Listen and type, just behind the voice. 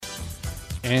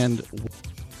And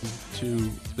to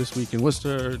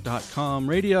thisweekinworcester.com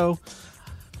radio.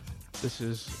 This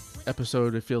is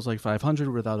episode, it feels like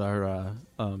 500, without our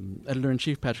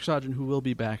editor-in-chief, Patrick Sargent, who will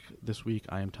be back this week.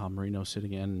 I am Tom Marino,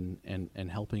 sitting in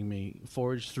and helping me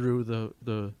forge through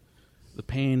the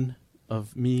pain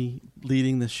of me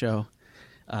leading this show.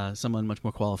 Someone much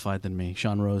more qualified than me,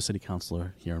 Sean Rose, City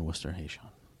Councilor here in Worcester. Hey, Sean.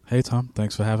 Hey, Tom.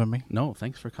 Thanks for having me. No,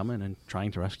 thanks for coming and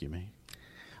trying to rescue me.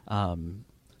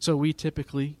 So we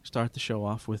typically start the show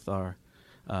off with our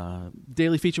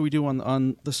daily feature we do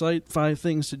on the site, 5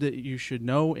 things that you should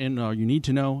know or you need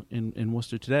to know in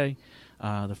Worcester today.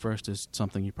 The first is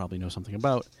something you probably know something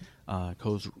about,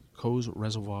 Coe's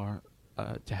Reservoir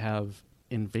to have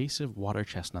invasive water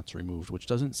chestnuts removed, which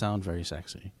doesn't sound very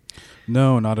sexy.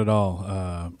 No, not at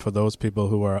all. For those people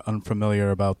who are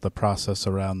unfamiliar about the process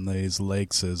around these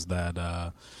lakes, is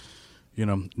that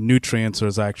nutrients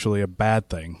is actually a bad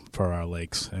thing for our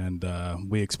lakes. And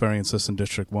we experience this in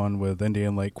District 1 with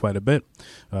Indian Lake quite a bit,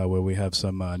 where we have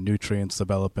some nutrients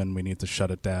developing. We need to shut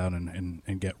it down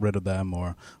and get rid of them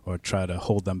or try to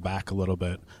hold them back a little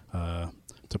bit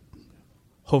to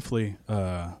hopefully...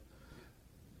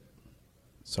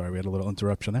 Sorry, we had a little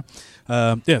interruption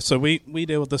there. So we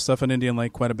deal with this stuff in Indian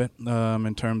Lake quite a bit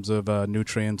in terms of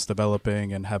nutrients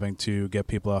developing and having to get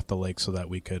people off the lake so that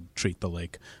we could treat the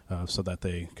lake so that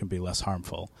they can be less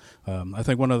harmful. I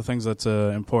think one of the things that's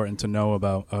important to know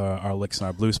about our lakes and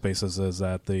our blue spaces is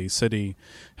that the city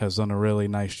has done a really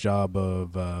nice job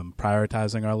of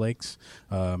prioritizing our lakes,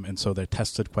 and so they're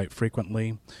tested quite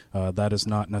frequently. That is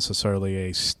not necessarily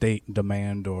a state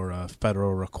demand or a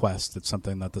federal request. It's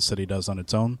something that the city does on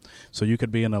its own. So you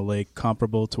could be in a lake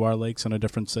comparable to our lakes in a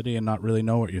different city and not really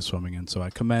know what you're swimming in. So I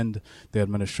commend the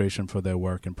administration for their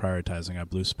work in prioritizing our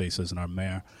blue spaces and our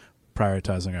mayor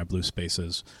prioritizing our blue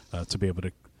spaces to be able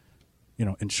to,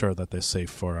 ensure that they're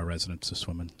safe for our residents to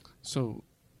swim in. So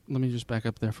let me just back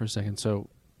up there for a second. So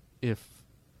if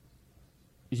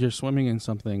you're swimming in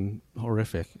something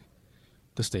horrific,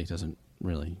 the state doesn't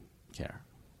really care.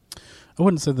 I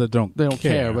wouldn't say that they don't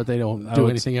care, but they don't do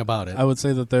anything about it. I would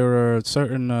say that there are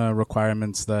certain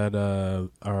requirements that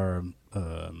are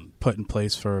put in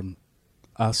place for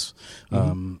us,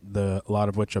 a lot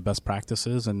of which are best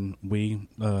practices, and we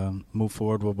move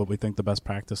forward with what we think the best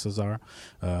practices are.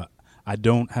 I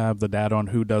don't have the data on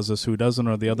who does this, who doesn't,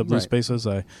 or the other blue spaces.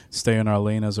 I stay in our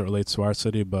lane as it relates to our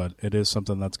city, but it is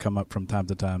something that's come up from time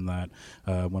to time that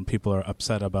when people are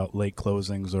upset about lake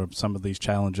closings or some of these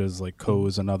challenges like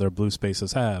Coe's and other blue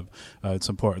spaces have, it's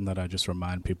important that I just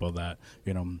remind people that,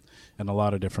 in a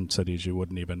lot of different cities, you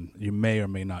may or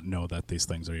may not know that these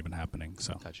things are even happening.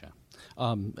 So. Gotcha.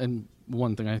 And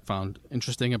one thing I found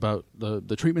interesting about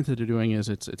the treatment that they're doing is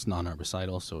it's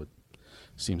non-herbicidal, so it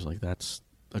seems like that's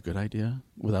a good idea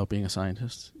without being a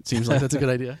scientist. It seems like that's a good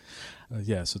idea.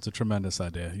 Yes, it's a tremendous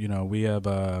idea. We have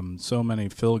so many,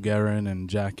 Phil Guerin and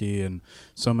Jackie and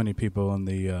so many people in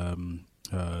the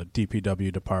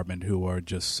DPW department who are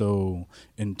just so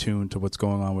in tune to what's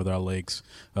going on with our lakes.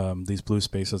 These blue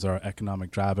spaces are an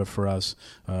economic driver for us.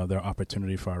 They're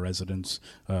opportunity for our residents.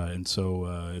 And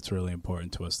so it's really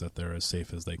important to us that they're as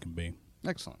safe as they can be.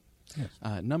 Excellent.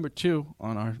 Yes. Number 2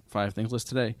 on our 5 things list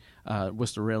today,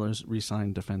 Worcester Railers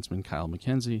re-signed defenseman Kyle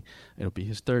McKenzie. It'll be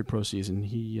his 3rd pro season.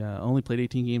 He only played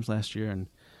 18 games last year and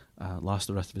lost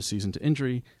the rest of his season to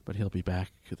injury, but he'll be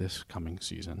back this coming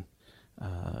season.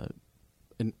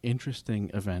 An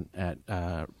interesting event at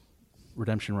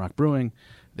Redemption Rock Brewing.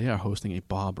 They are hosting a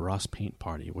Bob Ross paint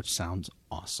party, which sounds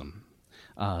awesome.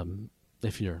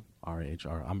 If you're our age,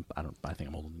 or I think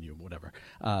I'm older than you, but whatever.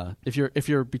 If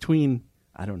you're between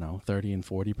 30 and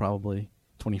 40 probably,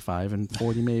 25 and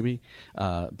 40 maybe.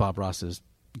 Bob Ross is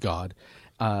God.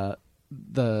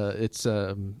 It's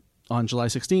on July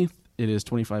 16th. It is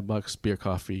 $25. Beer,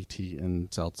 coffee, tea,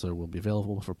 and seltzer will be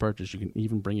available for purchase. You can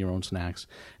even bring your own snacks,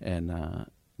 and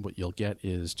what you'll get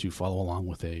is to follow along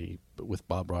with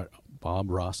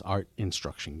Bob Ross art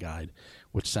instruction guide,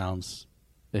 which sounds,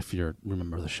 if you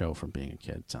remember the show from being a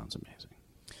kid, sounds amazing.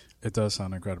 It does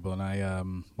sound incredible, and I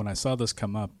when I saw this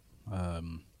come up,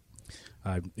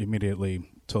 I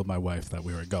immediately told my wife that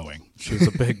we were going. She's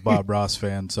a big Bob Ross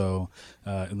fan, so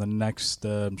in the next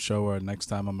show or next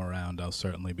time I'm around, I'll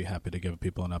certainly be happy to give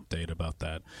people an update about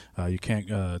that. You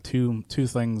can't two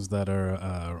things that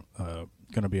are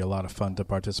going to be a lot of fun to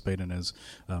participate in is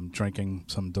drinking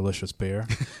some delicious beer,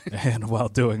 and while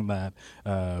doing that,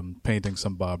 painting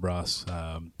some Bob Ross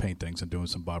paintings and doing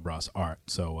some Bob Ross art.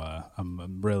 So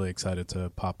I'm really excited to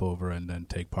pop over and then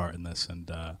take part in this,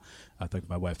 and I think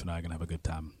my wife and I are going to have a good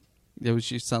time.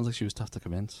 It sounds like she was tough to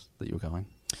convince that you were going.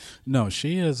 No,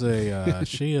 she is a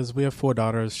we have 4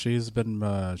 daughters. She's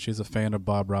a fan of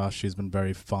Bob Ross. She's been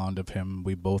very fond of him.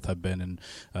 We both have been,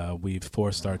 and we've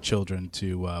forced our children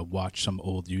to watch some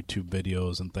old YouTube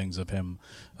videos and things of him.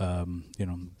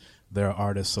 They're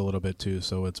artists a little bit too,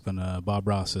 so it's been Bob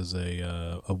Ross is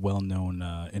a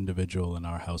well-known individual in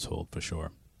our household for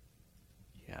sure.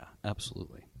 Yeah,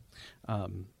 absolutely.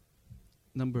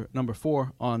 Number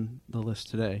 4 on the list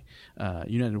today,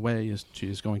 United Way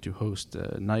is going to host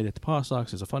Night at the Paw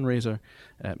Sox as a fundraiser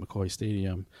at McCoy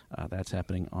Stadium. That's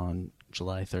happening on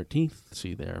July 13th.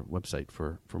 See their website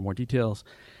for more details.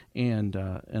 And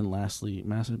lastly,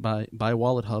 by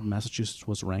Wallet Hub, Massachusetts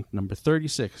was ranked number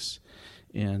 36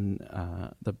 in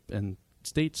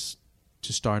states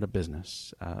to start a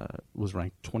business. Was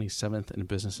ranked 27th in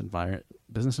business environment,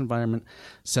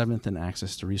 7th in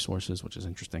access to resources, which is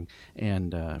interesting,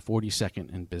 and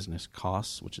 42nd in business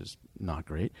costs, which is not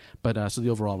great. But so the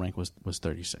overall rank was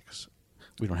 36.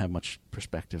 We don't have much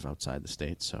perspective outside the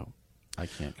state, so I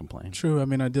can't complain. True. I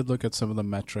mean, I did look at some of the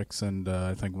metrics, and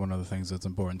I think one of the things that's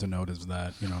important to note is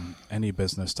that, any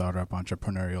business startup,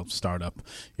 entrepreneurial startup,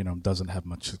 doesn't have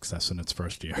much success in its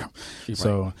first year. Right.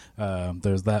 So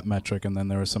there's that metric, and then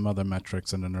there are some other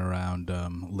metrics in and around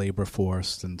labor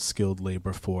force and skilled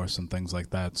labor force and things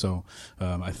like that. So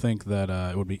I think that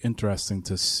it would be interesting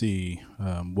to see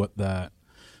what that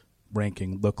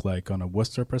ranking look like on a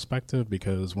Worcester perspective,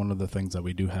 because one of the things that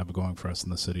we do have going for us in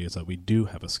the city is that we do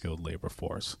have a skilled labor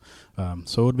force.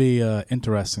 So it would be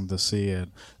interesting to see it,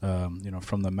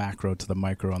 from the macro to the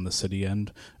micro on the city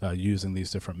end, using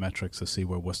these different metrics to see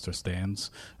where Worcester stands,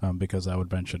 because I would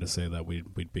venture to say that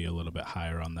we'd be a little bit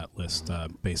higher on that list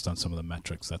based on some of the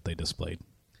metrics that they displayed.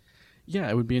 Yeah,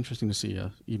 it would be interesting to see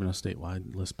even a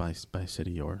statewide list by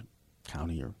city or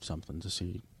county or something to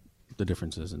see the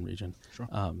differences in region. Sure.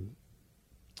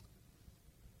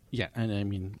 Yeah, and I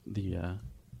mean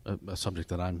a subject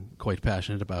that I'm quite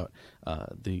passionate about.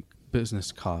 The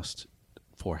business cost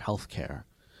for healthcare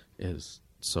is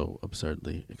so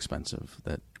absurdly expensive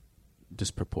that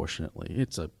disproportionately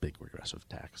it's a big regressive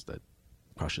tax that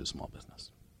crushes small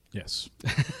business. Yes,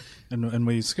 and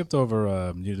we skipped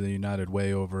over the United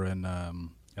Way over in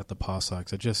at the Paw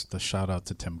Sox. Just a shout out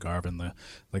to Tim Garvin.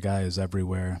 The guy is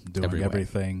everywhere, doing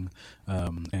everything,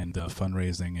 and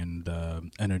fundraising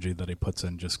and energy that he puts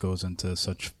in just goes into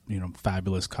such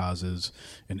fabulous causes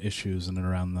and issues in and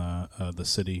around the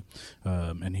city,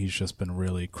 and he's just been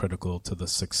really critical to the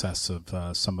success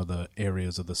of some of the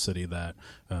areas of the city that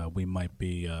we might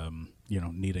be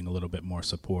needing a little bit more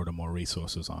support or more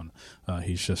resources on.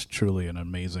 He's just truly an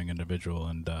amazing individual,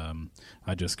 and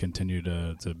I just continue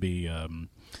to be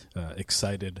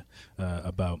excited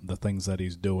about the things that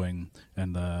he's doing,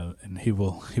 and he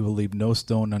will leave no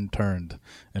stone unturned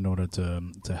in order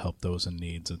to help those in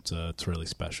need. It's really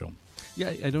special.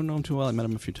 Yeah, I don't know him too well. I met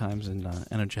him a few times, and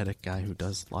energetic guy who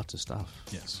does lots of stuff.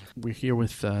 Yes. We're here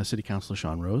with City Councilor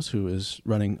Sean Rose, who is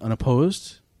running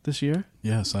unopposed this year.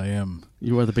 Yes, I am.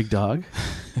 You are the big dog.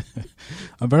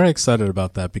 I'm very excited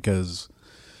about that because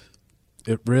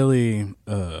it really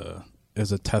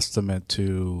is a testament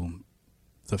to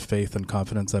the faith and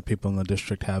confidence that people in the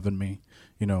district have in me.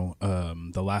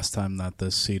 The last time that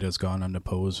this seat has gone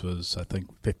unopposed was, I think,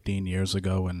 15 years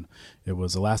ago, and it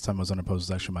was the last time I was unopposed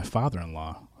was actually my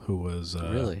father-in-law, who was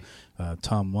really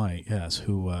Tom White, yes,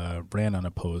 who ran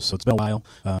unopposed. So it's been a while.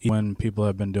 When people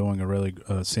have been doing a really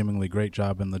seemingly great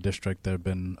job in the district, there have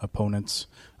been opponents.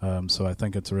 So I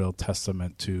think it's a real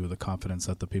testament to the confidence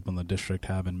that the people in the district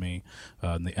have in me,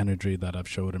 and the energy that I've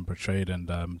showed and portrayed, and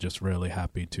I'm just really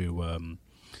happy to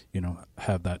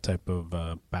have that type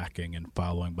of backing and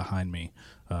following behind me.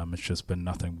 It's just been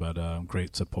nothing but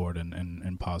great support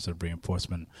and positive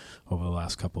reinforcement over the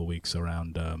last couple of weeks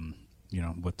around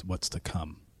what's to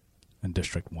come in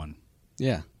District 1.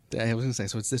 Yeah, I was going to say,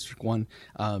 so it's District 1.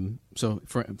 So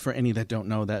for any that don't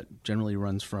know, that generally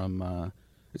runs from,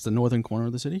 it's the northern corner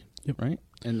of the city, yep, right?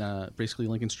 And basically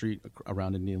Lincoln Street,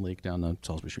 around Indian Lake, down to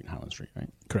Salisbury Street and Highland Street, right?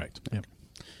 Correct, yep.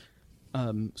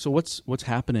 So what's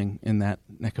happening in that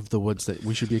neck of the woods that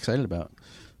we should be excited about?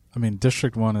 I mean,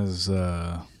 District 1 is,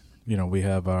 we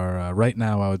have our, right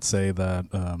now I would say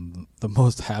that the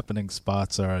most happening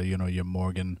spots are, your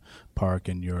Morgan Park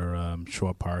and your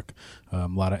Shore Park. A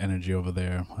lot of energy over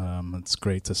there. It's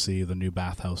great to see the new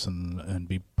bathhouse and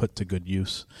be put to good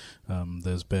use.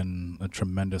 There's been a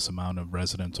tremendous amount of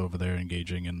residents over there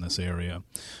engaging in this area.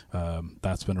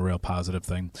 That's been a real positive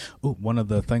thing. Ooh, one of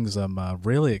the things I'm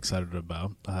really excited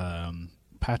about,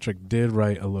 Patrick did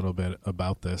write a little bit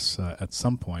about this at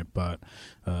some point, but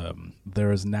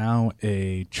there is now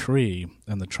a tree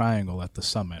in the triangle at the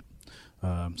summit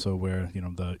So where,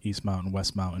 the East Mountain,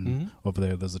 West Mountain, over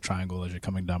there's a triangle as you're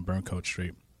coming down Burncoat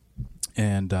Street.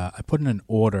 And I put in an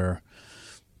order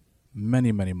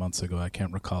many, many months ago, I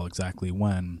can't recall exactly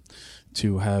when,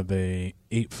 to have a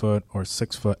 8-foot or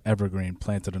 6-foot evergreen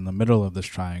planted in the middle of this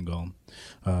triangle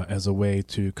as a way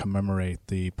to commemorate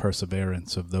the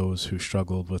perseverance of those who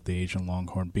struggled with the Asian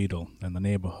longhorn beetle in the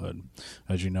neighborhood.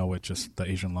 As you know, the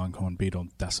Asian longhorn beetle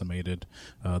decimated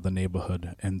the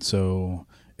neighborhood. And so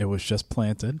it was just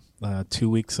planted 2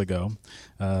 weeks ago,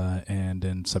 and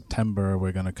in September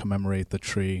we're going to commemorate the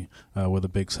tree with a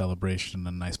big celebration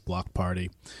and a nice block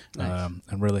party, and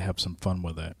really have some fun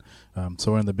with it.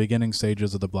 So we're in the beginning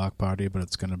stages of the block party, but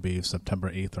it's going to be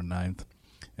September 8th or 9th,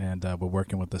 and we're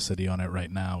working with the city on it right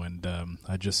now, and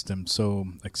I just am so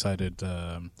excited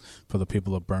for the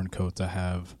people of Burncoat to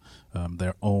have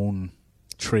their own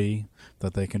tree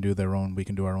that they can do we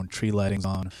can do our own tree lightings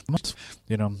on.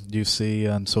 You see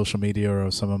on social media,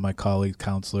 or some of my colleague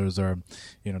counselors are,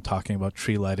 talking about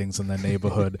tree lightings in their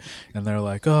neighborhood, and they're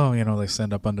like, they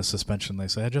stand up under suspension. They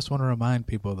say, I just want to remind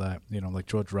people that, like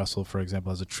George Russell, for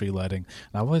example, has a tree lighting.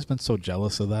 And I've always been so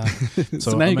jealous of that.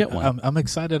 So now you get one. I'm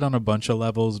excited on a bunch of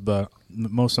levels, but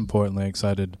most importantly,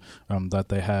 excited that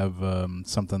they have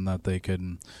something that they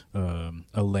can,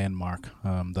 a landmark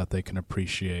that they can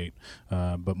appreciate.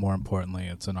 But more importantly,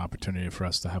 it's an opportunity for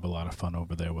us to have a lot of fun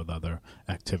over there with other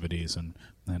activities and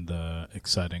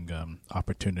exciting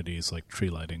opportunities like tree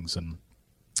lightings and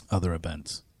other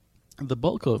events. The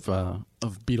bulk of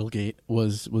Beetlegate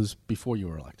was before you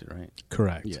were elected, right?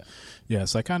 Correct. Yeah.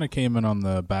 Yes, I kind of came in on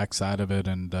the backside of it,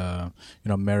 and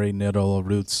Mary Niddle,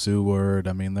 Ruth Seward.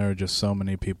 I mean, there are just so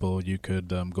many people you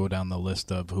could go down the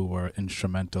list of who were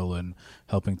instrumental in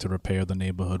helping to repair the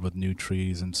neighborhood with new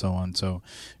trees and so on. So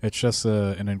it's just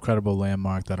an incredible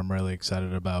landmark that I'm really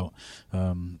excited about.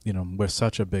 We're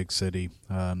such a big city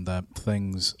that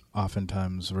things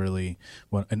oftentimes really,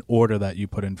 an order that you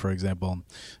put in, for example,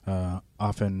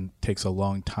 often takes a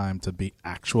long time to be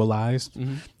actualized,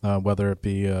 whether it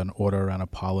be an order around a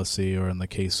policy or in the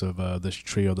case of this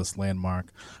tree or this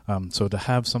landmark. So to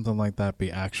have something like that be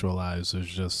actualized is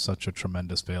just such a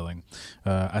tremendous feeling.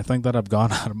 I think that I've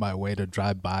gone out of my way to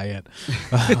drive by it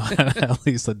on at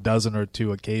least a dozen or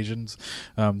two occasions,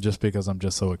 just because I'm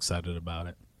just so excited about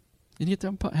it. And you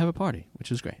get to have a party,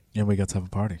 which is great. And we got to have a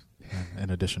party in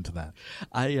addition to that.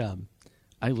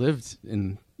 I lived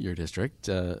in your district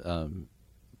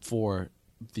for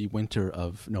the winter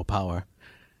of no power.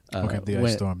 The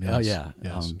ice storm, yes. Oh, yeah.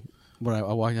 Yes. When I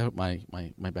walked out my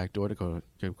back door to go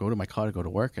to my car to go to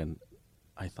work, and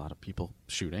I thought of people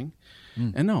shooting.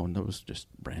 And no, it was just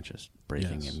branches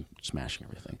breaking and smashing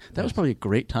everything. That was probably a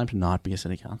great time to not be a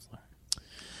city councilor.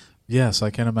 Yes, I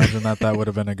can't imagine that would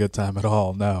have been a good time at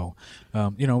all. No.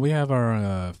 We have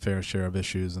our fair share of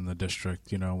issues in the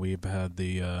district. We've had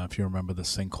if you remember, the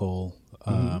sinkhole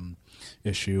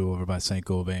issue over by St.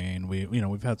 Gobain.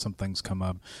 We've had some things come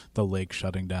up. The lake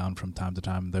shutting down from time to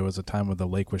time. There was a time where the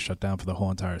lake was shut down for the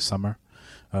whole entire summer,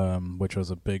 which was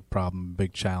a big problem,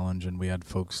 big challenge. And we had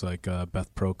folks like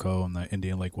Beth Proco and the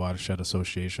Indian Lake Watershed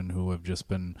Association who have just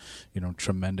been,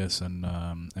 tremendous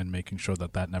and making sure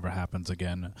that never happens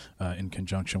again in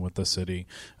conjunction with the city.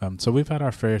 So we've had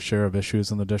our fair share of issues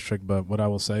in the district, but what I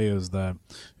will say is that,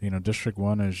 District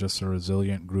 1 is just a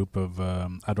resilient group of,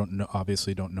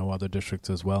 obviously don't know other districts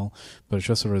as well, but it's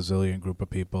just a resilient group of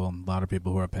people, a lot of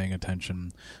people who are paying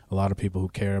attention, a lot of people who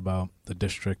care about the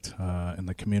district and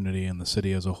the community and the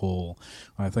city as a whole.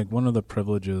 I think one of the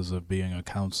privileges of being a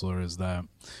counselor is that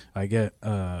I get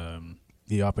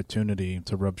the opportunity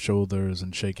to rub shoulders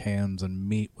and shake hands and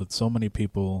meet with so many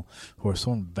people who are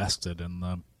so invested in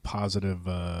the positive,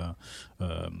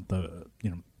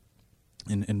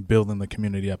 in building the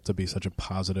community up to be such a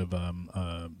positive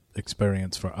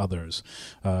experience for others,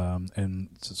 and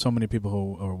so many people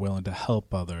who are willing to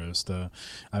help others.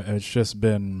 It's just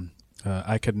been.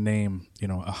 I could name,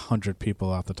 100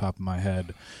 people off the top of my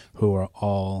head who are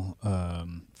all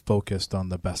focused on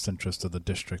the best interest of the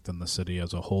district and the city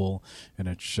as a whole, and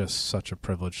it's just such a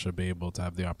privilege to be able to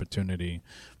have the opportunity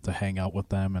to hang out with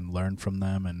them and learn from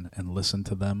them and listen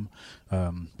to them,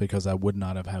 because I would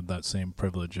not have had that same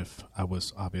privilege if I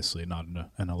was obviously not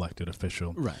an elected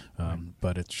official. Right.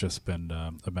 But it's just been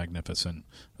a magnificent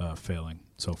failing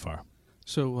so far.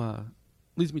 So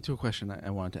leads me to a question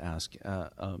I wanted to ask.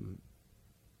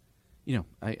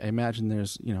 I imagine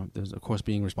there's of course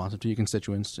being responsive to your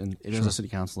constituents, and as a city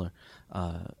councilor,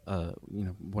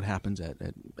 what happens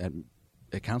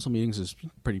at council meetings is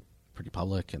pretty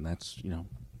public, and that's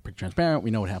pretty transparent.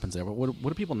 We know what happens there, but what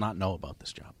do people not know about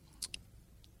this job?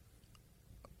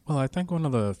 Well, I think one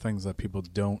of the things that people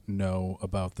don't know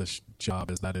about this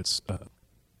job is that it's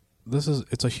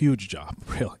a huge job,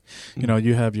 really. You know,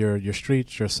 you have your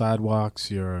streets, your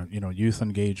sidewalks, your youth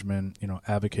engagement,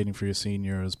 advocating for your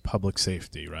seniors, public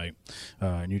safety, right?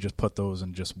 And you just put those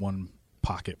in just one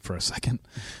pocket for a second.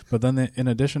 But then in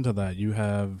addition to that, you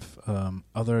have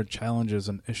other challenges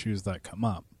and issues that come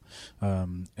up.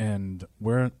 And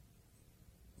we're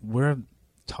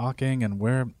talking and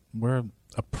we're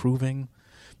approving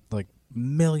like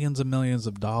millions and millions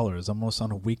of dollars almost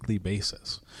on a weekly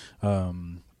basis.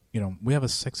 We have a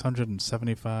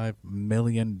 $675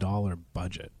 million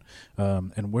budget,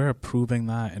 and we're approving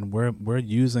that, and we're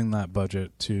using that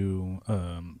budget to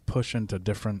push into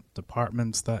different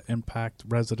departments that impact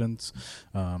residents.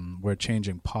 We're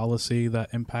changing policy that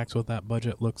impacts what that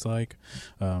budget looks like.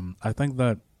 I think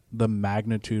that the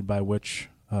magnitude by which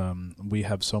we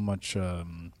have so much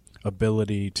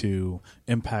ability to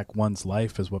impact one's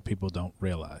life is what people don't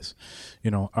realize.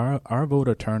 Our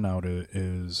voter turnout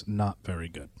is not very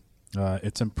good.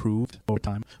 It's improved over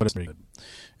time, but it's very good.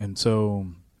 And so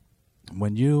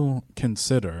when you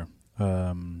consider,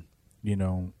 what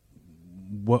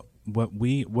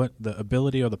the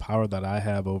ability or the power that I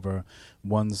have over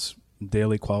one's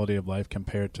daily quality of life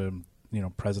compared to,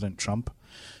 President Trump,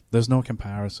 there's no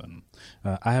comparison.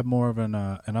 I have more of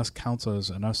us councilors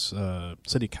and us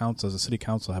city councils, the city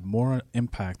council have more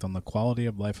impact on the quality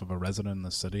of life of a resident in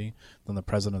the city than the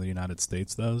president of the United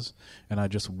States does. And I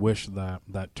just wish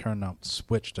that turnout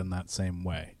switched in that same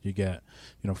way. You get,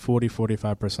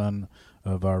 45%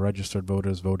 of our registered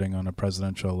voters voting on a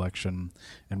presidential election,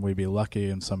 and we'd be lucky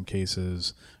in some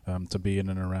cases to be in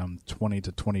and around 20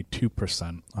 to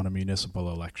 22% on a municipal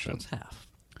election. That's half.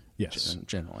 Yes.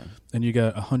 Generally. And you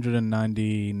got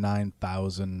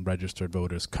 199,000 registered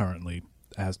voters currently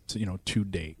as to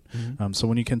date. Mm-hmm. So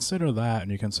when you consider that and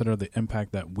you consider the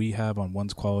impact that we have on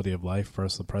one's quality of life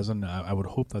versus the president, I would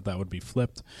hope that would be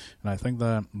flipped. And I think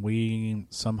that we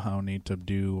somehow need to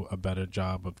do a better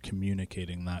job of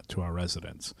communicating that to our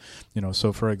residents.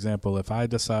 So for example, if I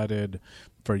decided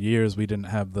for years we didn't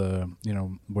have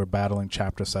we're battling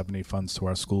Chapter 70 funds to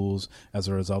our schools. As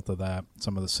a result of that,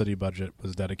 some of the city budget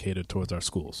was dedicated towards our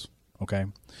schools. Okay.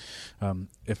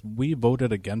 If we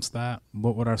voted against that,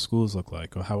 what would our schools look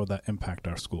like? Or how would that impact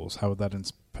our schools? How would that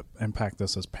impact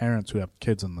us as parents who have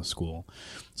kids in the school?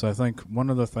 So I think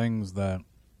one of the things that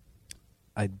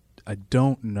I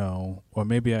don't know, or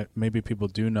maybe people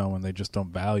do know and they just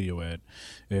don't value it,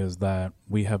 is that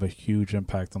we have a huge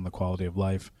impact on the quality of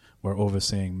life. We're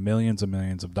overseeing millions and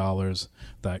millions of dollars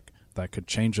that could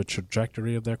change the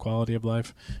trajectory of their quality of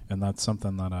life, and that's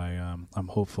something that I'm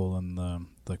hopeful in the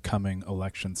coming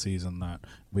election season that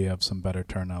we have some better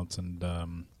turnouts and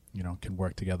can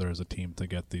work together as a team to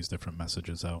get these different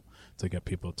messages out to get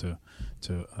people to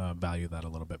value that a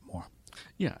little bit more.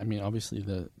 Yeah, I mean, obviously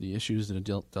the issues that are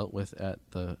dealt with at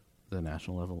the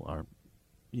national level are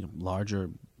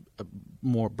larger, have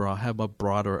a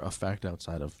broader effect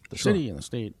outside of the city and the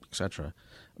state, etc.,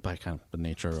 by kind of the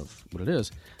nature of what it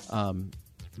is.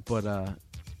 But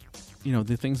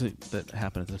the things that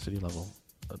happen at the city level,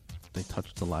 they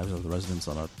touch the lives of the residents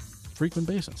on a frequent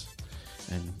basis,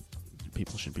 and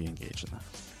people should be engaged in that.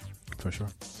 For sure.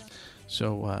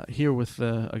 So here with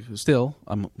still,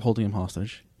 I'm holding him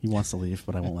hostage. He wants to leave,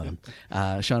 but I won't let him.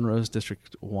 Sean Rose,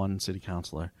 District 1 City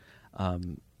Councilor.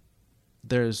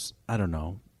 There's, I don't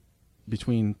know,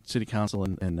 between City Council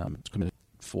and committed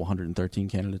 413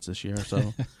 candidates this year or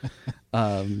so.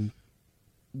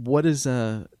 What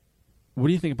do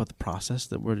you think about the process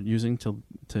that we're using to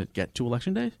get to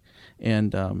Election Day?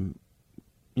 And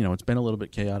it's been a little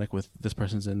bit chaotic with this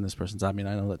person's in, this person's out. I mean,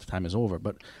 I know that the time is over,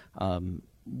 but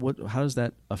how does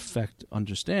that affect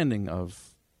understanding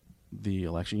of the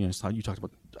election? You talked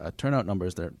about turnout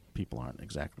numbers. That people aren't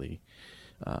exactly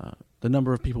the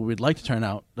number of people we'd like to turn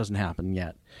out doesn't happen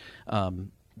yet.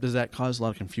 Does that cause a lot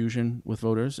of confusion with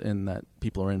voters in that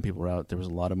people are in, people are out? There was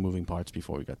a lot of moving parts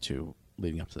before we got to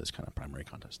leading up to this kind of primary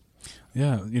contest.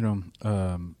 Yeah,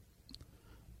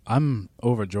 I'm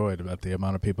overjoyed about the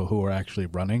amount of people who are actually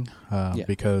running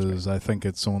because I think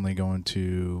it's only going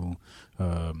to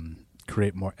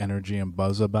create more energy and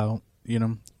buzz about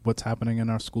what's happening in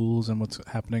our schools and what's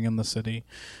happening in the city.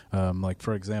 Like,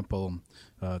 for example,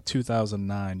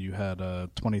 2009, you had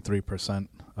 23%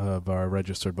 of our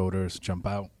registered voters jump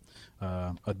out,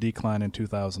 a decline in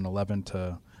 2011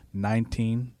 to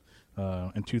 19.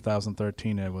 In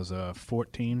 2013, it was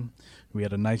 14. We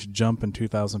had a nice jump in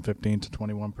 2015 to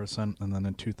 21%, and then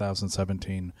in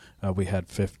 2017, we had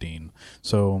 15.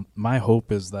 So my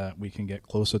hope is that we can get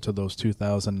closer to those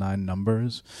 2009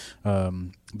 numbers.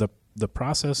 The the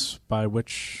process by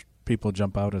which people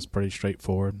jump out is pretty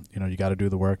straightforward. You got to do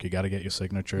the work. You got to get your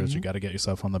signatures. You got to get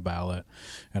yourself on the ballot.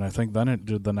 And I think then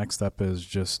the next step is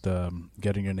just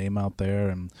getting your name out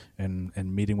there and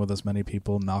meeting with as many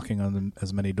people, knocking on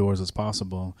as many doors as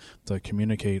possible to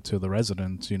communicate to the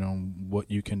residents, what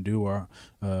you can do or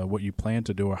what you plan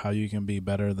to do or how you can be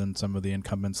better than some of the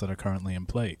incumbents that are currently in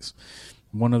place.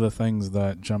 One of the things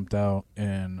that jumped out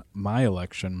in my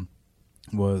election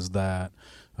was that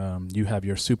you have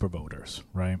your super voters,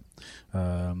 right?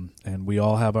 And we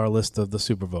all have our list of the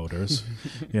super voters.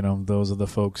 Those are the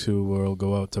folks who will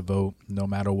go out to vote no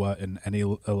matter what in any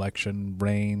election,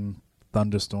 rain,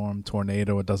 thunderstorm,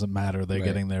 tornado, it doesn't matter. They're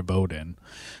getting their vote in.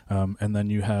 And then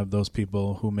you have those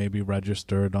people who may be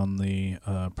registered on the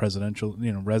presidential,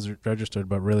 registered,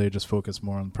 but really just focus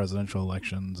more on presidential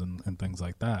elections and things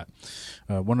like that.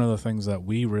 One of the things that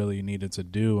we really needed to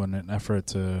do in an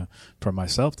effort for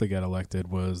myself to get elected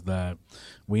was that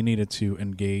we needed to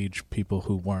engage people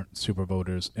who weren't super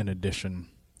voters in addition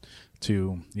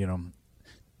to,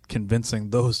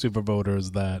 convincing those super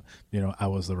voters that, I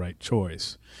was the right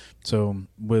choice. So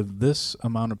with this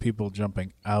amount of people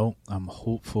jumping out, I'm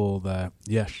hopeful that,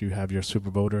 yes, you have your super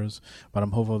voters, but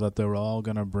I'm hopeful that they're all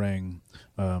going to bring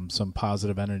some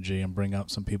positive energy and bring out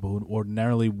some people who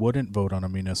ordinarily wouldn't vote on a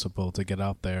municipal to get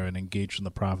out there and engage in the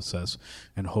process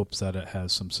in hopes that it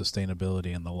has some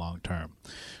sustainability in the long term.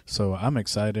 So I'm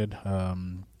excited.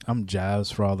 I'm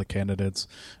jazzed for all the candidates.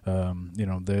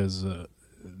 There's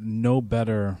no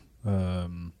better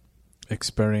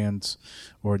experience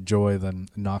or joy than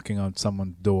knocking on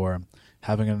someone's door,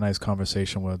 having a nice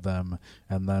conversation with them,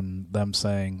 and then them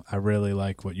saying, I really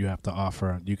like what you have to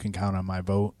offer. You can count on my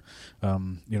vote.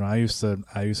 I used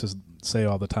to say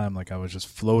all the time, like I was just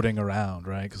floating around,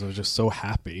 right? Because I was just so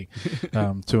happy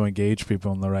to engage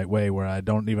people in the right way, where I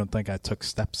don't even think I took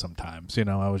steps sometimes.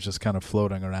 I was just kind of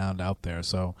floating around out there.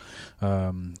 So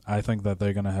I think that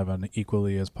they're going to have an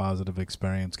equally as positive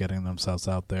experience getting themselves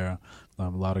out there. A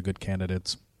lot of good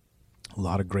candidates. A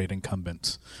lot of great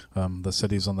incumbents. The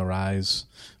city's on the rise.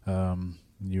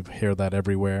 You hear that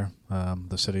everywhere.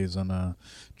 The city's on a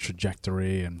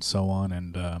trajectory and so on.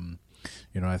 And,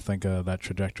 I think that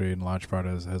trajectory in large part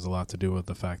has a lot to do with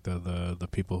the fact that the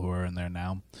people who are in there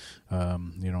now,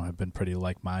 have been pretty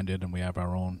like-minded, and we have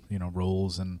our own,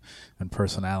 roles and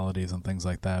personalities and things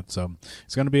like that. So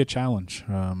it's going to be a challenge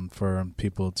for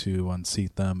people to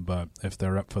unseat them. But if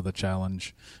they're up for the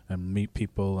challenge and meet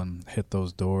people and hit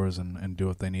those doors and do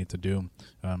what they need to do,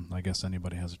 I guess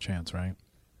anybody has a chance, right?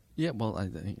 Yeah, well,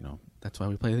 that's why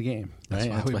we play the game. Right?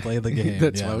 That's why we play the game.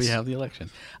 That's why we have the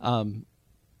election.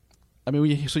 So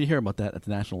you hear about that at the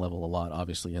national level a lot,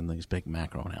 obviously, in these big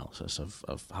macro analysis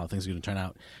of how things are going to turn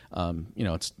out.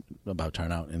 It's about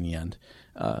turnout in the end.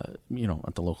 At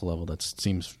the local level, that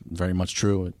seems very much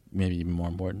true, maybe even more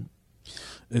important.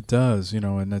 It does,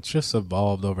 and it's just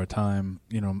evolved over time.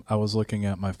 I was looking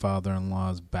at my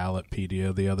father-in-law's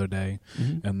Ballotpedia the other day,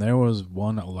 and there was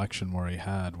one election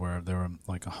where there were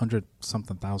like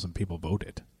 100-something thousand people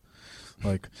voted.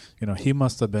 Like, he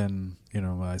must have been,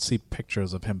 I see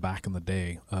pictures of him back in the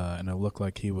day, and it looked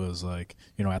like he was like,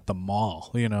 at the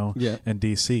mall, in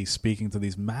D.C. speaking to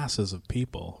these masses of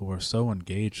people who are so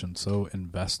engaged and so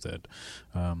invested.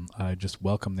 I just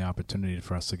welcome the opportunity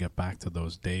for us to get back to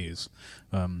those days.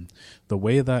 The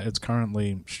way that it's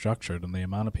currently structured and the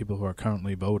amount of people who are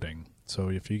currently voting. So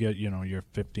if you get, your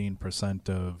 15%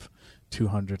 of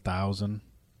 200,000,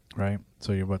 right?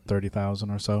 So you're what, 30,000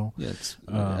 or so? Yeah,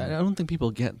 I don't think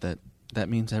people get that. That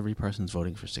means every person's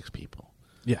voting for 6 people.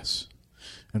 Yes,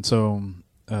 and so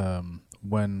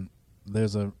when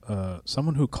there's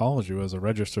someone who calls you as a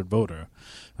registered voter,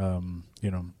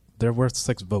 they're worth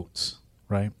 6 votes,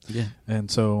 right? Yeah.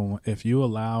 And so if you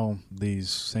allow these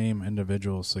same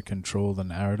individuals to control the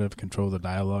narrative, control the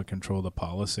dialogue, control the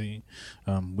policy,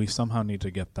 we somehow need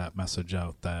to get that message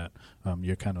out that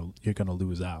you're going to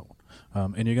lose out.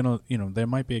 And you're going to, there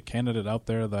might be a candidate out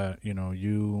there that,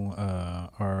 you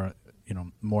are,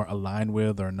 more aligned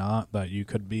with or not, that you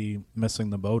could be missing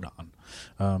the boat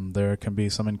on. There can be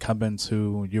some incumbents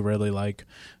who you really like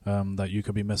that you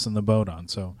could be missing the boat on.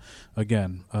 So,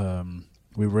 again,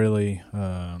 we really,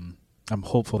 I'm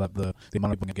hopeful that the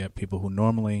amount of people get people who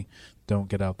normally don't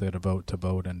get out there to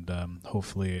vote, and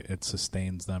hopefully it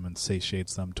sustains them and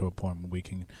satiates them to a point where we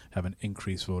can have an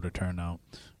increased voter turnout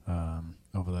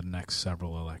over the next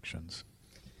several elections.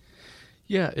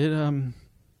 Yeah,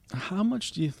 how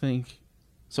much do you think?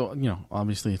 So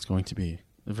obviously it's going to be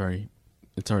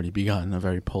it's already begun, a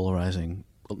very polarizing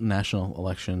national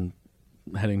election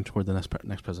heading toward the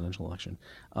next presidential election.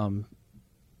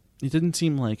 it didn't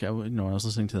seem like when I was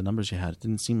listening to the numbers you had, it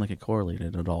didn't seem like it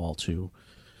correlated at all to.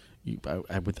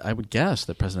 I would guess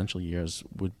that presidential years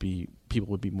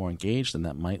people would be more engaged, and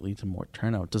that might lead to more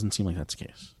turnout. It doesn't seem like that's the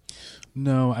case.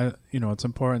 No, it's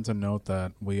important to note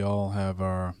that we all have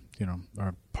our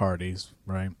parties,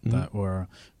 right? Mm-hmm. That were,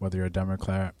 whether you're a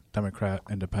Democrat,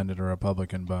 Independent, or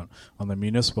Republican, but on the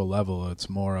municipal level, it's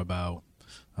more about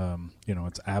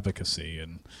it's advocacy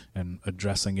and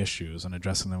addressing issues and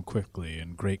addressing them quickly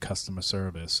and great customer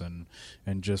service and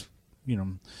just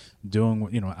doing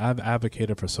I've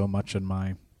advocated for so much in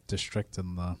my district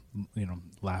in the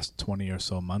last 20 or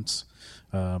so months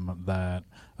that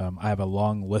I have a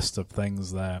long list of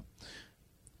things that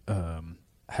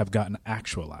have gotten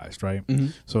actualized, right? Mm-hmm.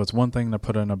 So it's one thing to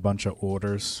put in a bunch of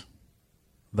orders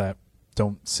that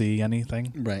don't see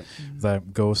anything, right?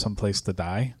 That go someplace to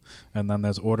die, and then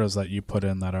there's orders that you put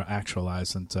in that are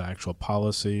actualized into actual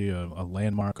policy, a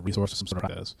landmark, a resource, some sort of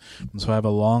practice. And so I have a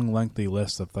long, lengthy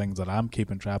list of things that I'm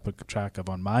keeping track of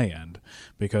on my end,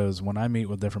 because when I meet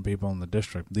with different people in the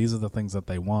district, these are the things that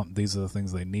they want, these are the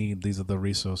things they need, these are the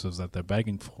resources that they're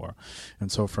begging for.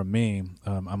 And so for me,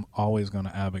 I'm always going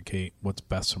to advocate what's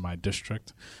best for my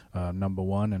district, number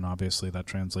one, and obviously that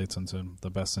translates into the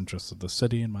best interests of the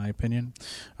city, in my opinion.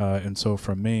 And so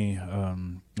for me,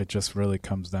 it just really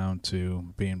comes down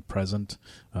to being present,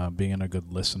 being a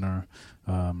good listener,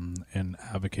 and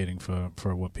advocating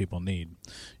for what people need.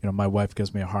 My wife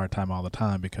gives me a hard time all the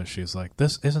time because she's like,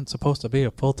 this isn't supposed to be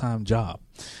a full-time job.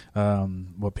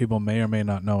 What people may or may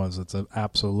not know is it's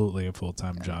absolutely a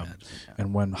full-time job. Imagine, yeah.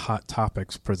 And when hot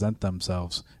topics present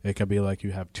themselves, it can be like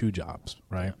you have two jobs,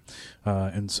 right? Yeah.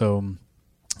 And so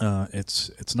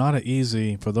it's not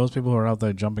easy for those people who are out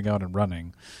there jumping out and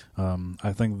running.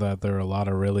 I think that there are a lot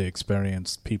of really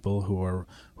experienced people who are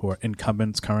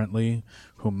incumbents currently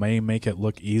who may make it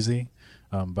look easy,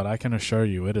 but I can assure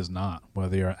you it is not.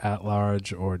 Whether you're at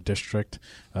large or district,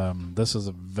 this is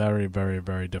a very, very,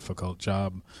 very difficult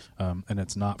job, and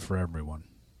it's not for everyone.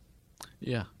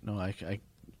 Yeah, no, I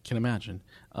can imagine.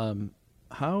 How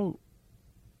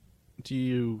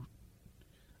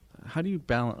do you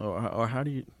balance, or how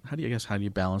do you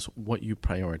balance what you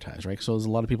prioritize, right? So there's a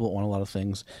lot of people that want a lot of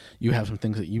things. You have some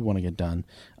things that you want to get done,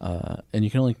 and you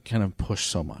can only kind of push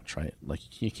so much, right? Like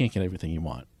you can't get everything you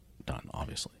want done,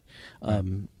 obviously. Right.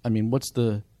 I mean,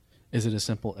 is it as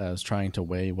simple as trying to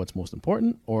weigh what's most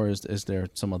important, or is there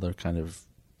some other kind of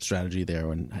strategy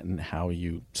there and how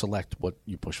you select what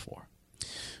you push for?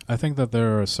 I think that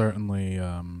there are certainly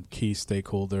key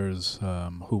stakeholders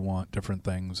who want different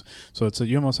things. So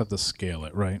you almost have to scale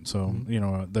it, right? So,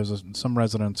 mm-hmm. There's some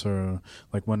residents are,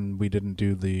 like when we didn't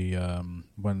do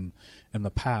when in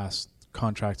the past,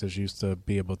 contractors used to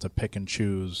be able to pick and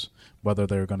choose whether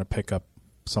they were going to pick up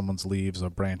someone's leaves or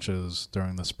branches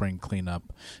during the spring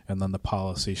cleanup, and then the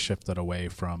policy shifted away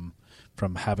from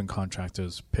having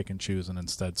contractors pick and choose and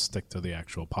instead stick to the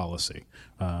actual policy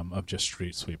of just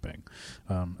street sweeping.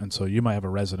 And so you might have a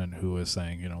resident who is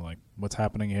saying, like, what's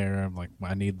happening here? Like,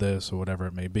 I need this or whatever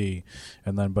it may be.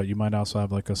 But you might also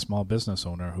have like a small business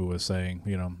owner who is saying,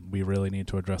 we really need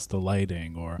to address the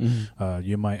lighting, or mm-hmm.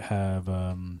 You might have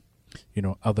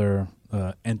other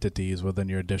entities within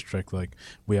your district. Like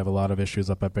we have a lot of issues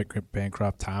up at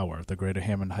Bancroft Tower, the Greater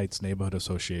Hammond Heights Neighborhood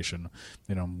Association.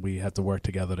 We had to work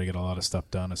together to get a lot of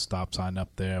stuff done. A stop sign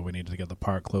up there. We needed to get the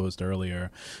park closed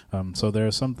earlier. So there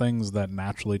are some things that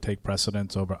naturally take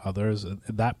precedence over others.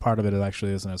 That part of it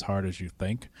actually isn't as hard as you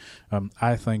think.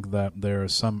 I think that there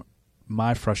is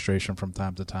my frustration from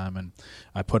time to time, and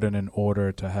I put it in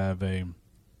order to have a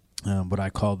what I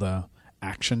call the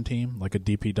action team, like a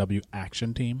DPW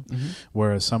action team, mm-hmm.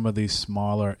 whereas some of these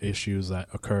smaller issues that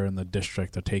occur in the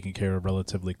district are taken care of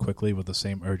relatively quickly with the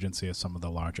same urgency as some of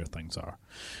the larger things are.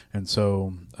 And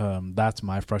so that's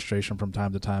my frustration from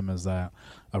time to time, is that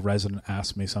a resident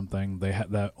asks me something, they have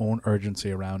their own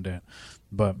urgency around it,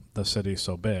 but the city's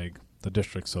so big, the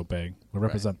district's so big. We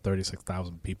represent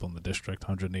 36,000 people in the district,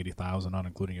 180,000, not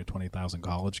including your 20,000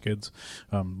 college kids.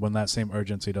 When that same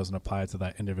urgency doesn't apply to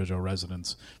that individual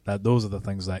residence, those are the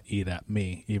things that eat at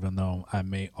me, even though I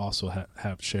may also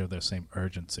share their same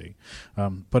urgency.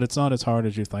 But it's not as hard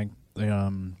as you think.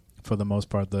 For the most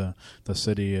part, the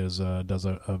city does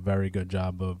a very good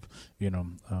job of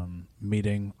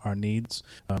meeting our needs.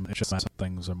 It's just some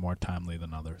things are more timely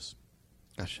than others.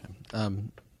 Gotcha.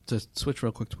 To switch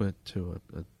real quick to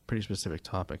a pretty specific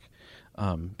topic,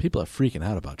 people are freaking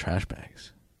out about trash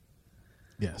bags.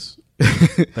 Yes,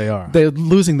 they are. They're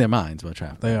losing their minds about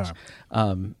trash bags. They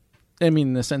are. I mean,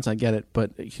 in a sense, I get it,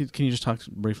 but can you just talk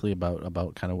briefly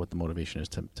about kind of what the motivation is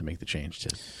to make the change?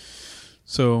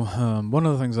 So one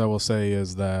of the things I will say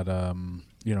is that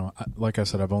like I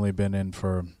said, I've only been in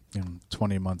for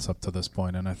 20 months up to this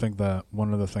point, and I think that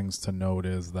one of the things to note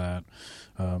is that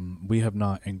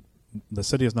the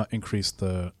city has not increased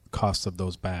the cost of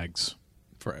those bags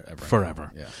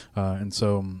forever. Yeah. And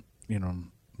so,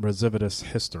 recidivist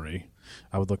history,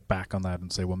 I would look back on that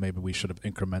and say, well, maybe we should have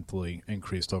incrementally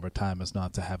increased over time as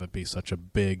not to have it be such a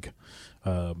big,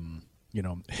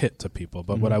 hit to people.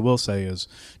 But what I will say is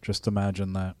just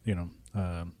imagine that,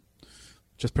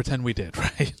 just pretend we did,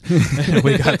 right?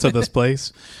 We got to this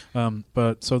place.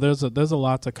 But so there's a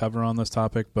lot to cover on this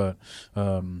topic, but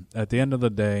at the end of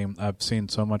the day, I've seen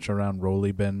so much around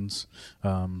rolly bins.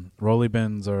 Rolly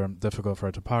bins are difficult for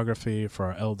our topography, for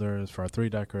our elders, for our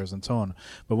three-deckers, and so on.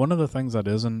 But one of the things that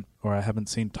isn't, or I haven't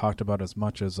seen talked about as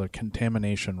much, is a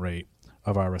contamination rate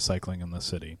of our recycling in the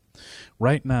city.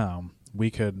 Right now,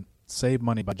 we could save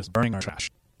money by just burning our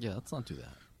trash. Yeah, let's not do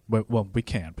that. Well, we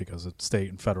can't because of state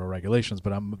and federal regulations.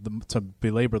 But to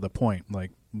belabor the point,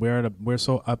 like we're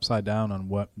so upside down on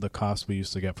what the cost we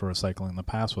used to get for recycling in the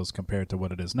past was compared to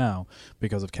what it is now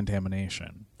because of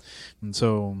contamination. And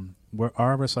so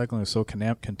our recycling is so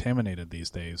contaminated these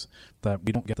days that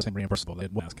we don't get the same reimbursable that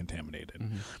it was contaminated.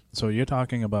 Mm-hmm. So you're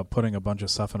talking about putting a bunch of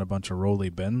stuff in a bunch of rolly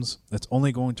bins. It's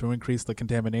only going to increase the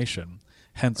contamination,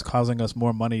 hence causing us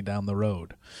more money down the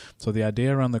road. So the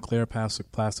idea around the clear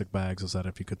plastic bags is that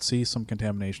if you could see some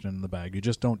contamination in the bag, you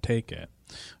just don't take it.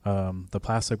 The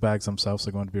plastic bags themselves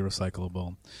are going to be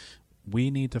recyclable.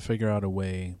 We need to figure out a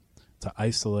way to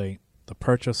isolate the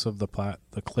purchase of the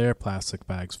clear plastic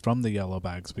bags from the yellow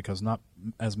bags, because not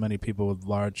as many people with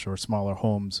large or smaller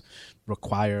homes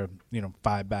require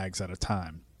 5 bags at a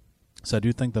time. So I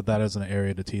do think that is an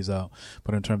area to tease out.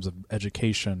 But in terms of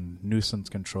education, nuisance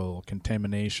control,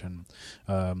 contamination,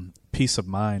 peace of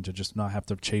mind to just not have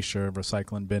to chase your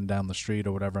recycling bin down the street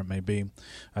or whatever it may be,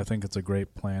 I think it's a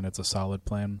great plan. It's a solid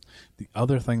plan. The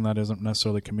other thing that isn't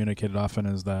necessarily communicated often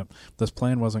is that this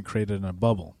plan wasn't created in a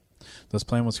bubble. This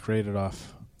plan was created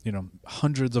off,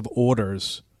 hundreds of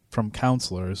orders from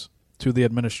counselors to the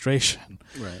administration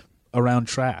around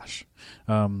trash.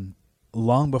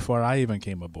 Long before I even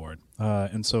came aboard.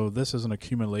 And so this is an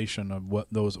accumulation of what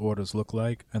those orders look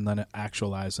like, and then it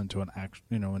actualized into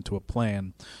into a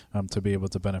plan to be able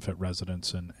to benefit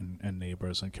residents and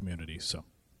neighbors and communities. So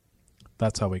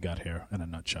that's how we got here in a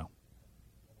nutshell.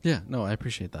 Yeah, no, I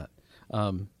appreciate that.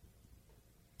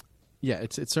 Yeah,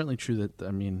 it's certainly true that,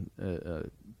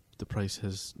 the price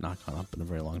has not gone up in a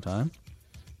very long time.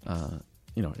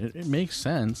 It makes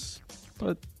sense,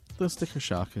 but the sticker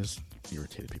shock has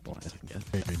irritated people, I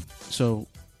think. So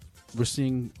we're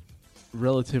seeing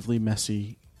relatively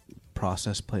messy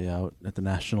process play out at the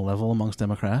national level amongst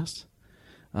Democrats.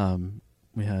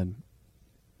 We had,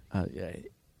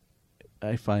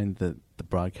 I find that the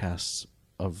broadcasts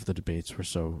of the debates were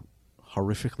so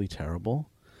horrifically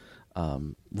terrible,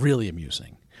 really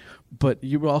amusing. But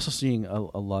you were also seeing a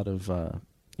lot of,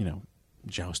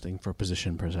 jousting for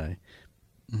position per se.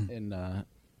 Mm-hmm.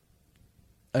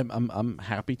 And I'm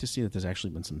happy to see that there's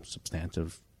actually been some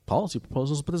substantive policy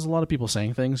proposals, but there's a lot of people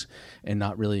saying things and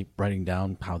not really writing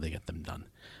down how they get them done.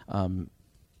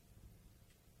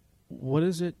 What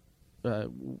is it?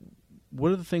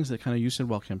 What are the things that kind of you said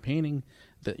while campaigning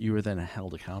that you were then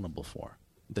held accountable for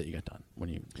that you got done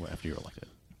after you were elected?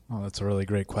 Oh, that's a really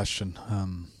great question.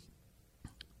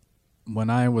 When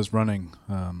I was running,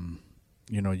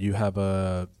 you have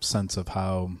a sense of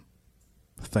how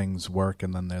things work,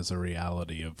 and then there's a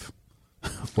reality of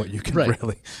what you can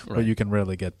what you can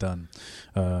really get done.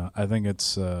 I think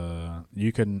it's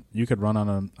you could run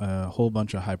on a whole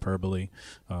bunch of hyperbole.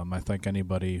 I think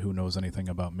anybody who knows anything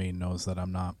about me knows that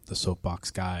I'm not the soapbox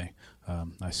guy.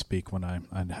 I speak when I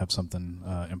have something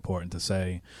important to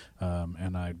say,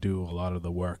 and I do a lot of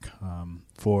the work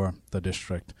for the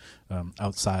district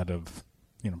outside of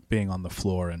being on the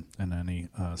floor in any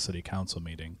city council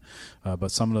meeting.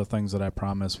 But some of the things that I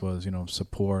promised was,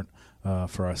 support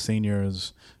for our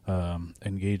seniors,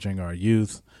 engaging our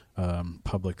youth,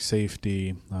 public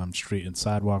safety, street and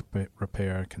sidewalk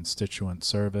repair, constituent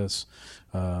service.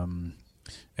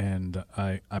 And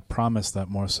I promised that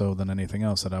more so than anything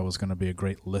else that I was going to be a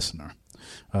great listener.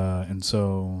 And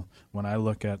so when I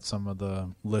look at some of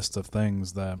the list of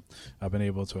things that I've been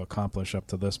able to accomplish up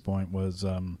to this point was,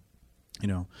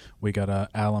 we got a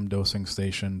alum dosing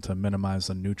station to minimize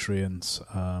the nutrients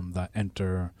that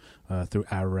enter through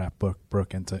Ararat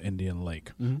Brook into Indian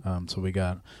Lake. Mm-hmm. So we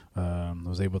got,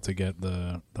 was able to get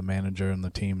the manager and the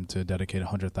team to dedicate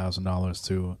 $100,000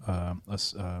 to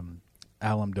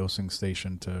alum dosing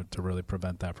station to really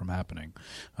prevent that from happening.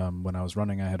 When I was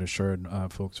running, I had assured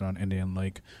folks around Indian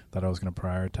Lake that I was going to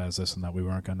prioritize this and that we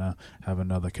weren't going to have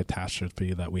another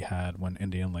catastrophe that we had when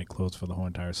Indian Lake closed for the whole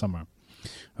entire summer.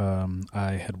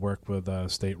 I had worked with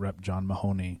State Rep John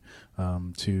Mahoney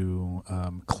to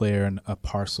clear a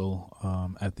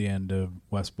parcel at the end of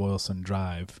West Boylston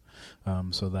Drive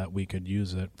so that we could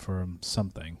use it for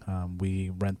something.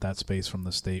 We rent that space from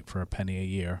the state for $0.01 a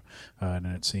year, and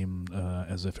it seemed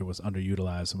as if it was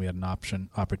underutilized, and we had an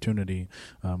opportunity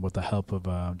with the help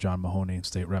of John Mahoney,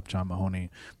 State Rep John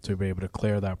Mahoney, to be able to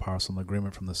clear that parcel, an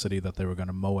agreement from the city that they were going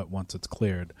to mow it once it's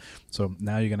cleared. So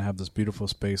now you're going to have this beautiful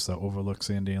space that overlooks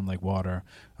the Indian Lake water.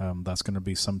 That's going to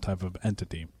be some type of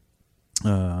entity.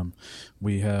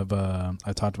 We have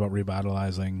I talked about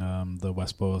revitalizing the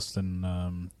West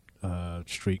Boylston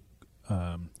Street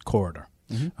corridor.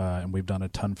 Mm-hmm. And we've done a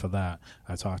ton for that.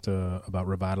 I talked about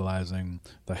revitalizing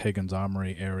the Higgins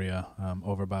Armory area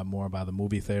over by the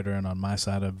movie theater, and on my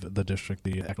side of the district,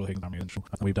 the actual Higgins Armory.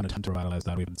 We've done a ton to revitalize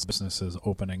that. We've had businesses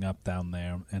opening up down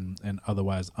there and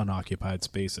otherwise unoccupied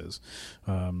spaces.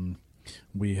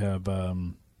 We have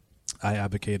I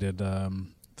advocated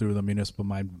through the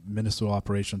municipal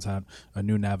operations had a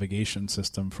new navigation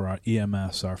system for our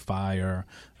EMS, our fire,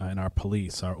 and our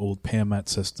police. Our old PAMET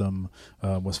system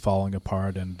was falling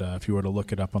apart, and if you were to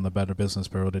look it up on the Better Business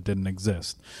Bureau, it didn't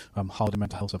exist. Holiday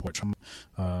mental health support,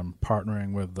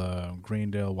 partnering with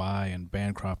Greendale Y and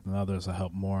Bancroft and others to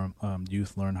help more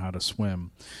youth learn how to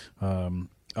swim.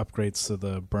 Upgrades to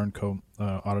the Burncoat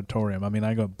Auditorium. I mean,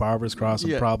 I go Barbers Cross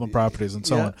and Problem Properties and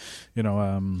so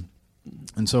on.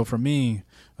 And so for me,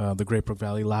 the Great Brook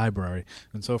Valley Library.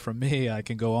 And so for me, I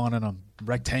can go on in a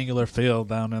rectangular field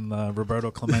down in the Roberto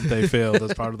Clemente field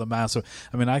as part of the massive.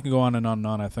 I mean, I can go on and on and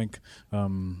on. I think, a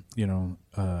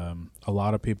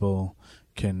lot of people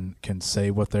can say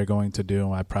what they're going to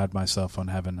do. I pride myself on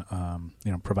having,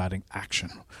 providing action,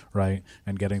 right,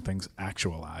 and getting things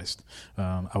actualized.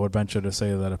 I would venture to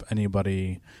say that if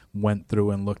anybody went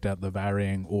through and looked at the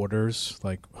varying orders,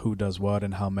 like who does what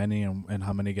and how many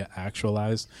get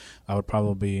actualized, I would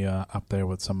probably be up there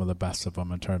with some of the best of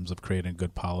them in terms of creating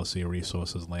good policy,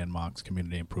 resources, landmarks,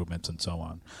 community improvements, and so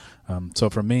on. So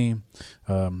for me,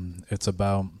 it's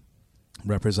about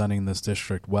representing this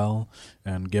district well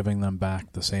and giving them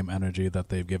back the same energy that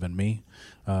they've given me,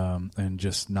 and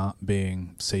just not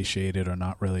being satiated or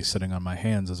not really sitting on my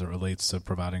hands as it relates to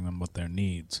providing them with their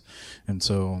needs. And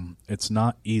so it's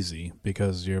not easy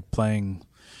because you're playing,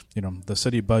 the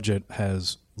city budget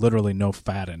has literally no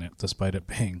fat in it, despite it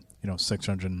being,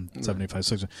 675,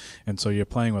 600. And so you're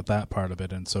playing with that part of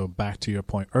it. And so back to your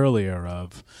point earlier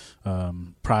of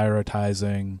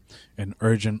prioritizing and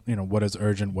urgent, what is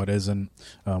urgent, what isn't,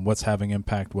 what's having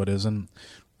impact, what isn't.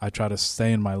 I try to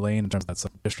stay in my lane in terms of that's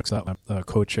the district's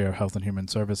co-chair of Health and Human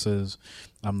Services.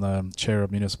 I'm the chair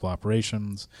of Municipal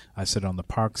Operations. I sit on the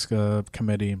Parks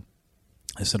Committee.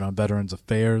 I sit on Veterans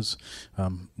Affairs. I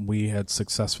had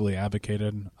successfully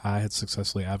advocated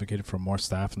for more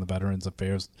staff in the Veterans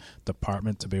Affairs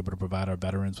Department to be able to provide our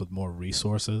veterans with more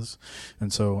resources.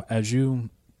 And so as you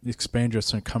expand your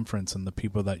circumference and the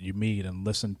people that you meet and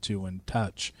listen to and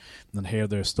touch and hear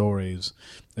their stories,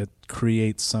 it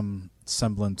creates some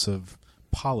semblance of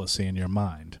policy in your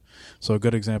mind. So a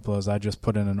good example is I just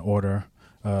put in an order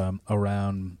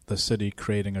around the city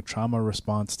creating a trauma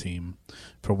response team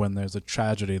for when there's a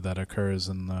tragedy that occurs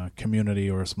in the community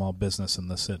or a small business in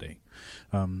the city,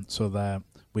 so that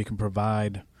we can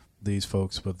provide these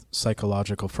folks with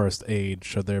psychological first aid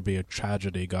should there be a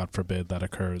tragedy, God forbid, that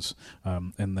occurs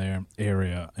in their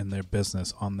area, in their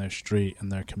business, on their street, in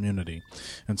their community.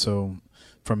 And so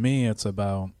for me, it's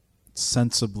about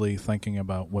sensibly thinking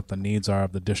about what the needs are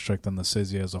of the district and the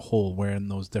city as a whole, wearing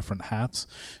those different hats,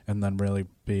 and then really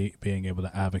being able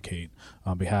to advocate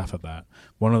on behalf of that.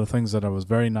 One of the things that I was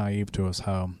very naive to is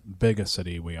how big a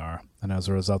city we are, and as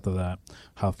a result of that,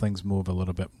 how things move a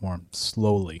little bit more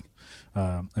slowly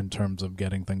in terms of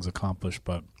getting things accomplished,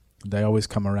 but they always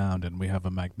come around, and we have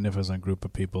a magnificent group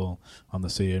of people on the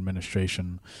city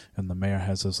administration, and the mayor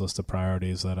has his list of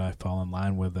priorities that I fall in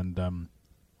line with, and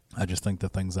I just think the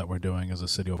things that we're doing as a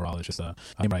city overall is just at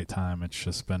the right time. It's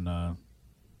just been, I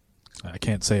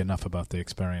can't say enough about the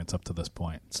experience up to this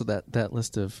point. So that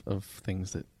list of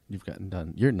things that you've gotten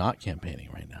done, you're not campaigning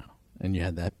right now, and you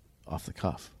had that off the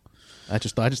cuff. I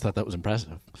just thought that was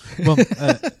impressive. Well,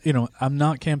 I'm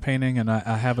not campaigning, and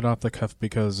I have it off the cuff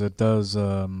because it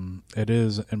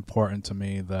is important to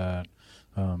me that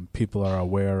people are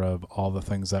aware of all the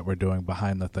things that we're doing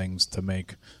behind the things to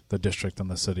make the district and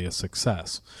the city a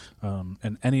success.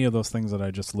 And any of those things that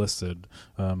I just listed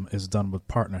is done with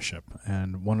partnership.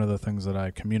 And one of the things that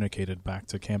I communicated back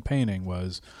to campaigning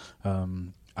was,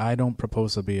 I don't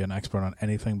propose to be an expert on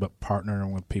anything but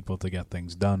partnering with people to get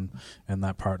things done, and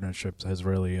that partnership has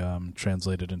really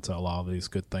translated into a lot of these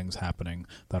good things happening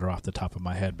that are off the top of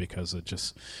my head, because it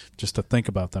just to think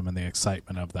about them and the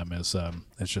excitement of them is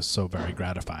just so very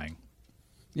gratifying.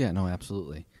 Yeah, no,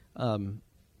 absolutely.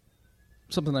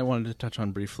 Something I wanted to touch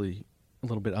on briefly, a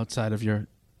little bit outside of your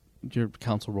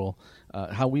council role,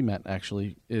 how we met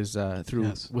actually is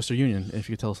through Worcester Union. If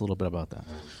you could tell us a little bit about that.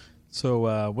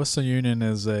 So Worcester Union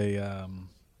is a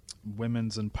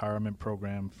women's empowerment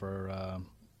program for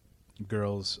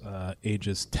girls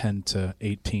ages 10 to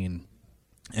 18.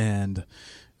 And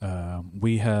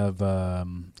we have a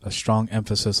strong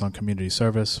emphasis on community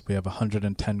service. We have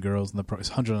 110 girls in the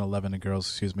 111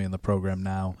 girls, in the program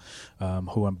now,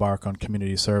 who embark on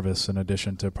community service in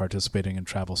addition to participating in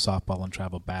travel softball and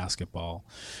travel basketball.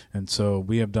 And so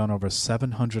we have done over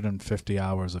 750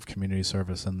 hours of community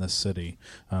service in this city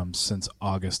since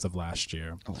August of last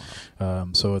year. Oh, wow.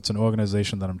 So it's an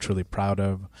organization that I'm truly proud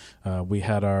of. We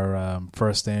had our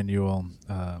first annual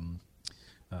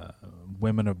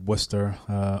Women of Worcester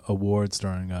Awards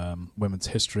during Women's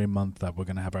History Month that we're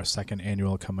going to have our second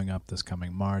annual coming up this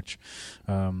coming March.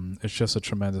 It's just a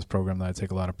tremendous program that I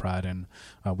take a lot of pride in.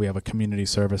 We have a community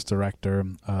service director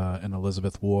in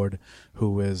Elizabeth Ward,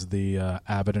 who is the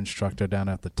Avid instructor down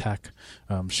at the Tech.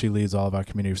 She leads all of our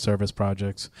community service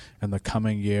projects. In the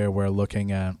coming year, we're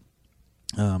looking at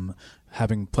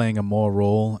playing a more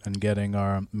role in getting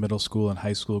our middle school and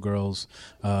high school girls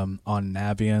on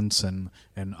Naviance and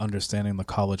understanding the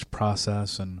college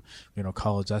process and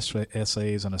college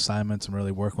essays and assignments, and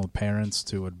really working with parents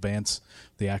to advance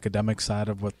the academic side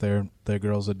of what their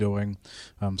girls are doing.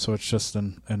 So it's just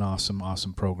an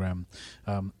awesome program.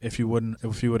 If you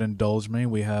would indulge me,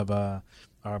 we have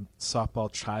our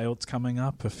softball tryouts coming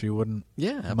up, if you wouldn't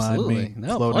mind me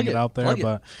floating it out there.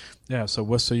 But yeah, so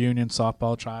Worcester Union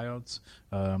softball tryouts,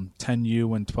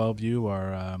 10U and 12U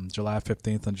are July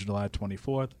 15th and July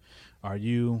 24th. Our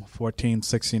U 14,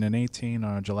 16, and 18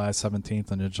 are July 17th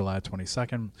and July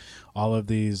 22nd. All of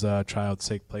these tryouts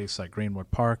take place at Greenwood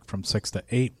Park from 6 to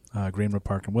 8, Greenwood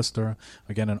Park in Worcester.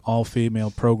 Again, an all-female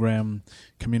program,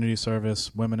 community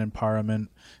service, women empowerment,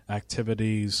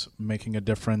 activities, making a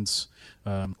difference,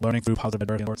 learning through positive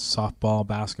softball,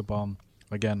 basketball.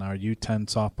 Again, our U10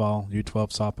 softball,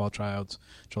 U12 softball tryouts,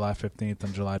 July 15th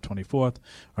and July 24th.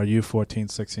 Our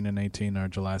U14, 16, and 18 are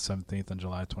July 17th and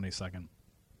July 22nd.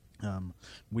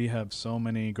 We have so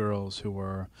many girls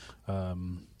who have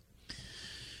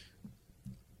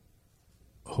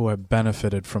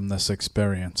benefited from this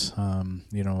experience.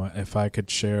 If I could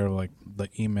share like the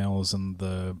emails and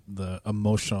the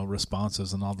emotional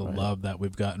responses and all the love that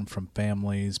we've gotten from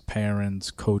families,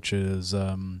 parents, coaches.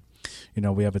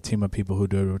 We have a team of people who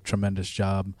do a tremendous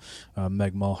job.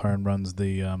 Meg Mulhern runs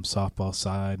the softball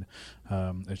side.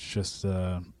 It's just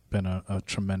been a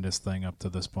tremendous thing up to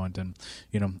this point. And,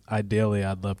 ideally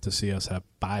I'd love to see us have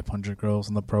 500 girls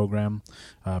in the program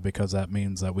because that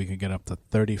means that we can get up to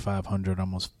 3,500,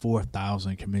 almost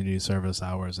 4,000 community service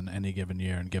hours in any given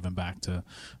year and giving back to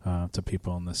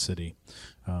people in the city.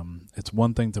 It's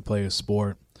one thing to play a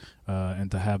sport and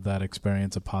to have that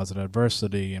experience of positive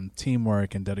adversity and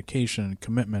teamwork and dedication and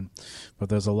commitment, but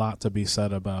there's a lot to be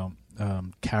said about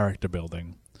character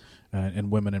building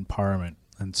and women empowerment.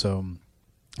 And so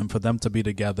and for them to be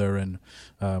together, and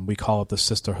we call it the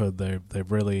sisterhood,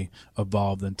 they've really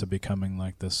evolved into becoming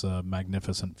like this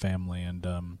magnificent family. And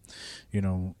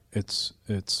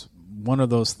it's one of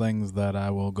those things that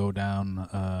I will go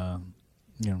down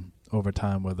over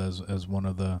time with as one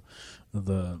of the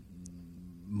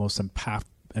most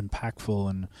impactful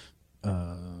and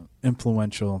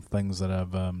influential things that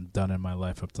I've done in my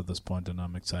life up to this point, and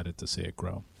I'm excited to see it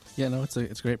grow. Yeah, no, it's a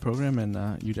great program,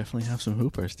 and you definitely have some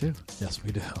hoopers too. Yes,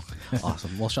 we do.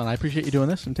 Awesome. Well, Sean, I appreciate you doing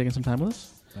this and taking some time with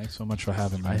us. Thanks so much for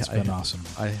having me. It's been awesome.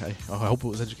 I hope it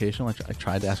was educational. I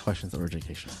tried to ask questions that were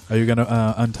educational. Are you going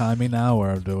to untie me now,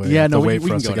 or do we wait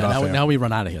for us to get off there? Now we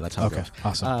run out of here. That's how it goes.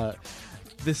 Awesome.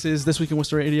 This is This Week in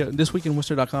Worcester Radio,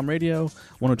 thisweekinworcester.com radio,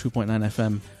 102.9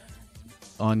 FM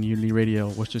on Unity Radio,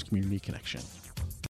 Worcester's Community Connection.